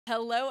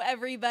Hello,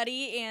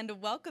 everybody,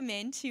 and welcome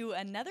into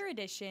another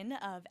edition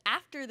of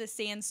After the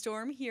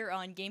Sandstorm here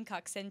on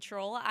Gamecock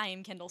Central. I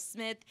am Kendall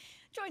Smith,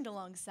 joined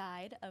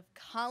alongside of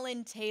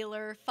Collyn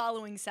Taylor,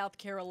 following South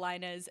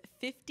Carolina's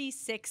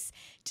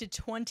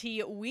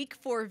 56-20 Week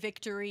 4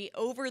 victory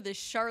over the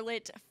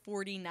Charlotte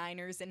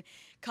 49ers. And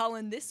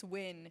Collyn, this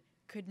win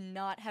could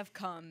not have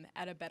come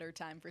at a better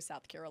time for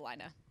South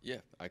Carolina. Yeah,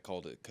 I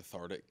called it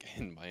cathartic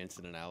in my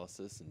instant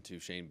analysis and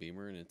to Shane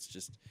Beamer, and it's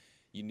just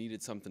you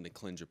needed something to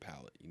cleanse your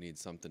palate. You need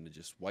something to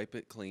just wipe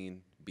it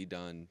clean, be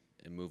done,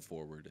 and move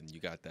forward. And you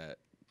got that.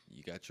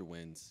 You got your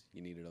wins.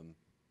 You needed them.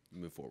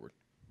 You move forward.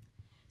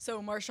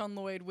 So Marshawn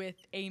Lloyd with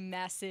a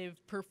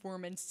massive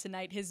performance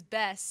tonight, his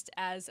best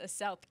as a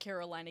South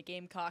Carolina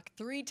Gamecock.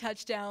 3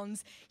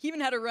 touchdowns. He even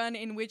had a run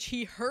in which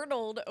he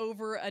hurdled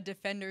over a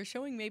defender,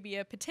 showing maybe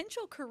a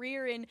potential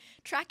career in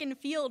track and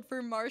field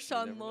for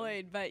Marshawn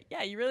Lloyd. But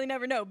yeah, you really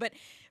never know. But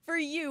for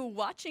you,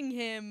 watching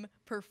him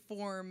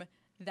perform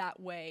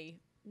that way,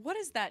 what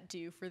does that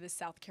do for the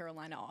South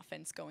Carolina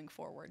offense going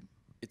forward?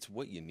 It's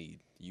what you need.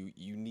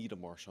 You need a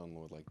Marshawn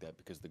Lloyd like that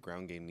because the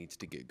ground game needs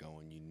to get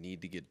going. You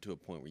need to get to a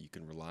point where you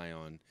can rely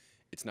on.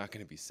 It's not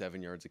going to be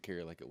 7 yards a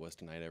carry like it was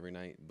tonight every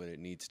night, but it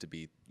needs to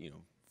be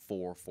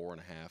 4,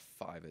 4.5,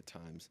 5 at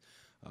times.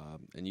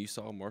 And you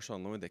saw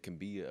Marshawn Lloyd that can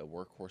be a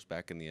workhorse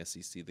back in the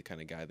SEC, the kind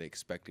of guy they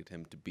expected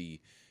him to be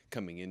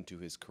coming into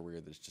his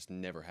career that's just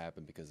never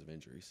happened because of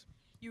injuries.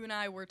 You and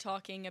I were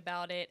talking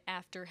about it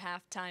after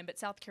halftime, but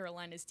South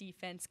Carolina's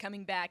defense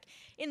coming back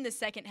in the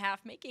second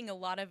half, making a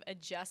lot of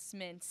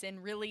adjustments.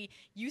 And really,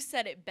 you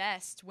said it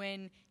best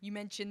when you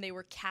mentioned they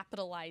were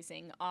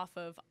capitalizing off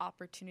of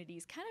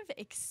opportunities. Kind of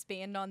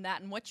expand on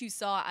that and what you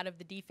saw out of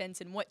the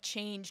defense and what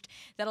changed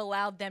that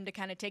allowed them to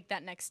kind of take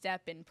that next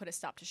step and put a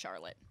stop to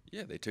Charlotte.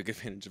 Yeah, they took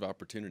advantage of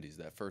opportunities.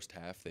 That first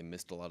half, they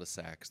missed a lot of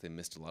sacks. They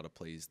missed a lot of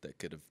plays that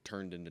could have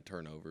turned into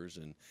turnovers,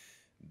 and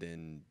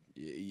then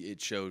it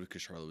showed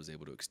because Charlotte was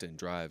able to extend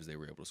drives. They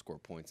were able to score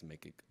points and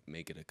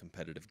make it a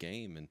competitive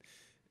game. And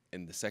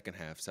in the second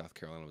half, South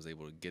Carolina was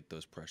able to get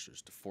those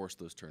pressures, to force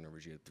those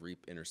turnovers. You had 3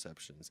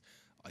 interceptions.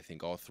 I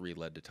think all 3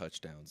 led to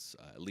touchdowns.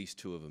 At least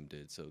 2 of them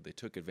did. So they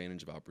took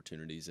advantage of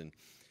opportunities, and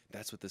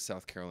that's what the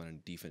South Carolina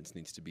defense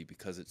needs to be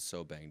because it's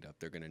so banged up.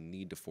 They're going to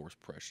need to force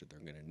pressure. They're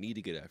going to need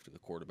to get after the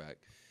quarterback.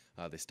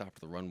 They stopped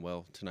the run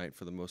well tonight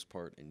for the most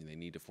part, and they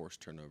need to force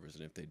turnovers.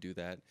 And if they do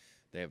that,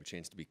 they have a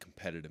chance to be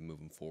competitive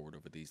moving forward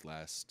over these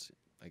last,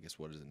 I guess,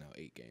 what is it now,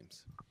 8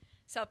 games.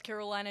 South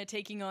Carolina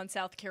taking on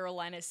South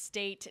Carolina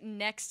State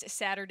next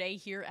Saturday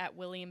here at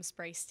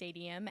Williams-Brice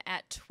Stadium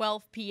at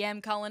 12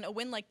 p.m. Collyn, a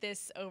win like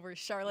this over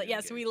Charlotte.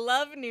 Yes, we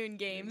love noon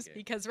games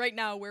because right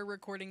now we're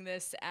recording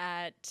this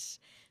at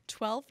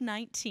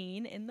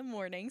 12:19 in the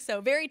morning. So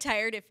very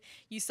tired. If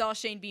you saw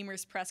Shane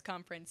Beamer's press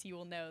conference, you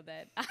will know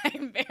that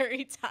I'm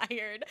very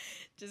tired.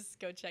 Just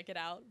go check it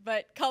out.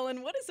 But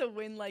Collyn, what does a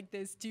win like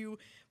this do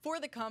for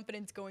the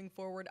confidence going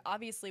forward?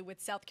 Obviously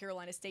with South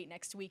Carolina State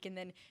next week, and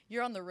then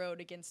you're on the road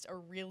against a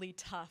really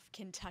tough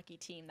Kentucky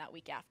team that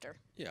week after.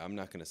 Yeah, I'm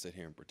not going to sit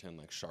here and pretend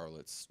like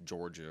Charlotte's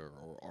Georgia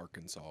or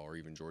Arkansas or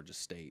even Georgia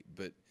State,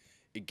 but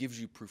it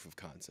gives you proof of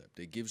concept.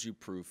 It gives you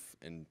proof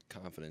and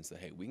confidence that,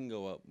 hey, we can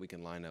go up, we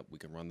can line up, we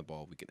can run the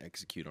ball, we can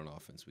execute on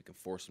offense, we can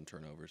force some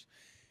turnovers.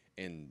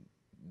 And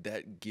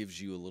that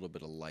gives you a little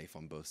bit of life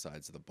on both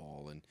sides of the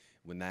ball. And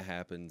when that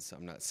happens,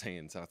 I'm not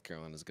saying South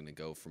Carolina is going to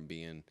go from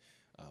being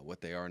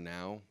what they are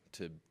now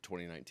to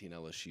 2019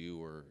 LSU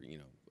or,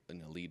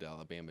 an elite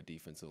Alabama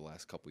defense of the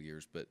last couple of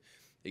years. But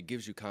it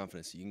gives you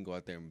confidence that you can go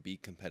out there and be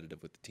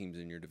competitive with the teams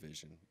in your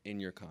division, in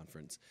your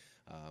conference,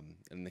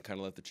 and they kind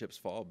of let the chips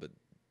fall. But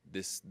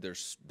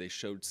they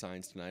showed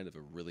signs tonight of a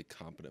really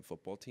competent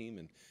football team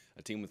and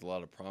a team with a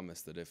lot of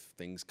promise that if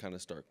things kind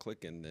of start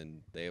clicking,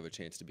 then they have a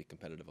chance to be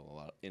competitive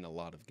in a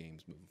lot of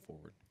games moving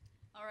forward.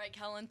 All right,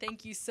 Collyn,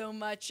 thank you so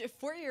much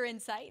for your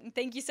insight, and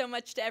thank you so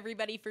much to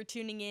everybody for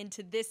tuning in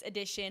to this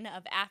edition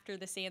of After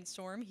the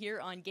Sandstorm here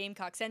on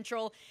Gamecock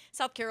Central.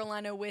 South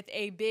Carolina with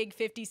a big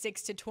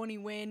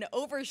 56-20 win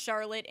over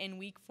Charlotte in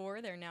Week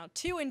 4. They're now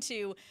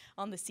 2-2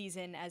 on the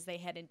season as they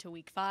head into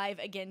Week 5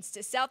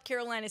 against South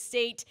Carolina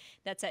State.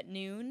 That's at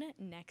noon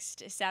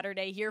next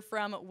Saturday here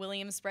from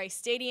Williams-Brice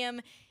Stadium.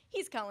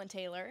 He's Collyn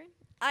Taylor.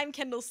 I'm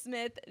Kendall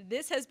Smith.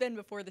 This has been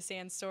Before the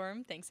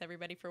Sandstorm. Thanks,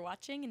 everybody, for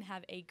watching, and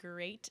have a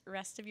great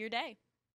rest of your day.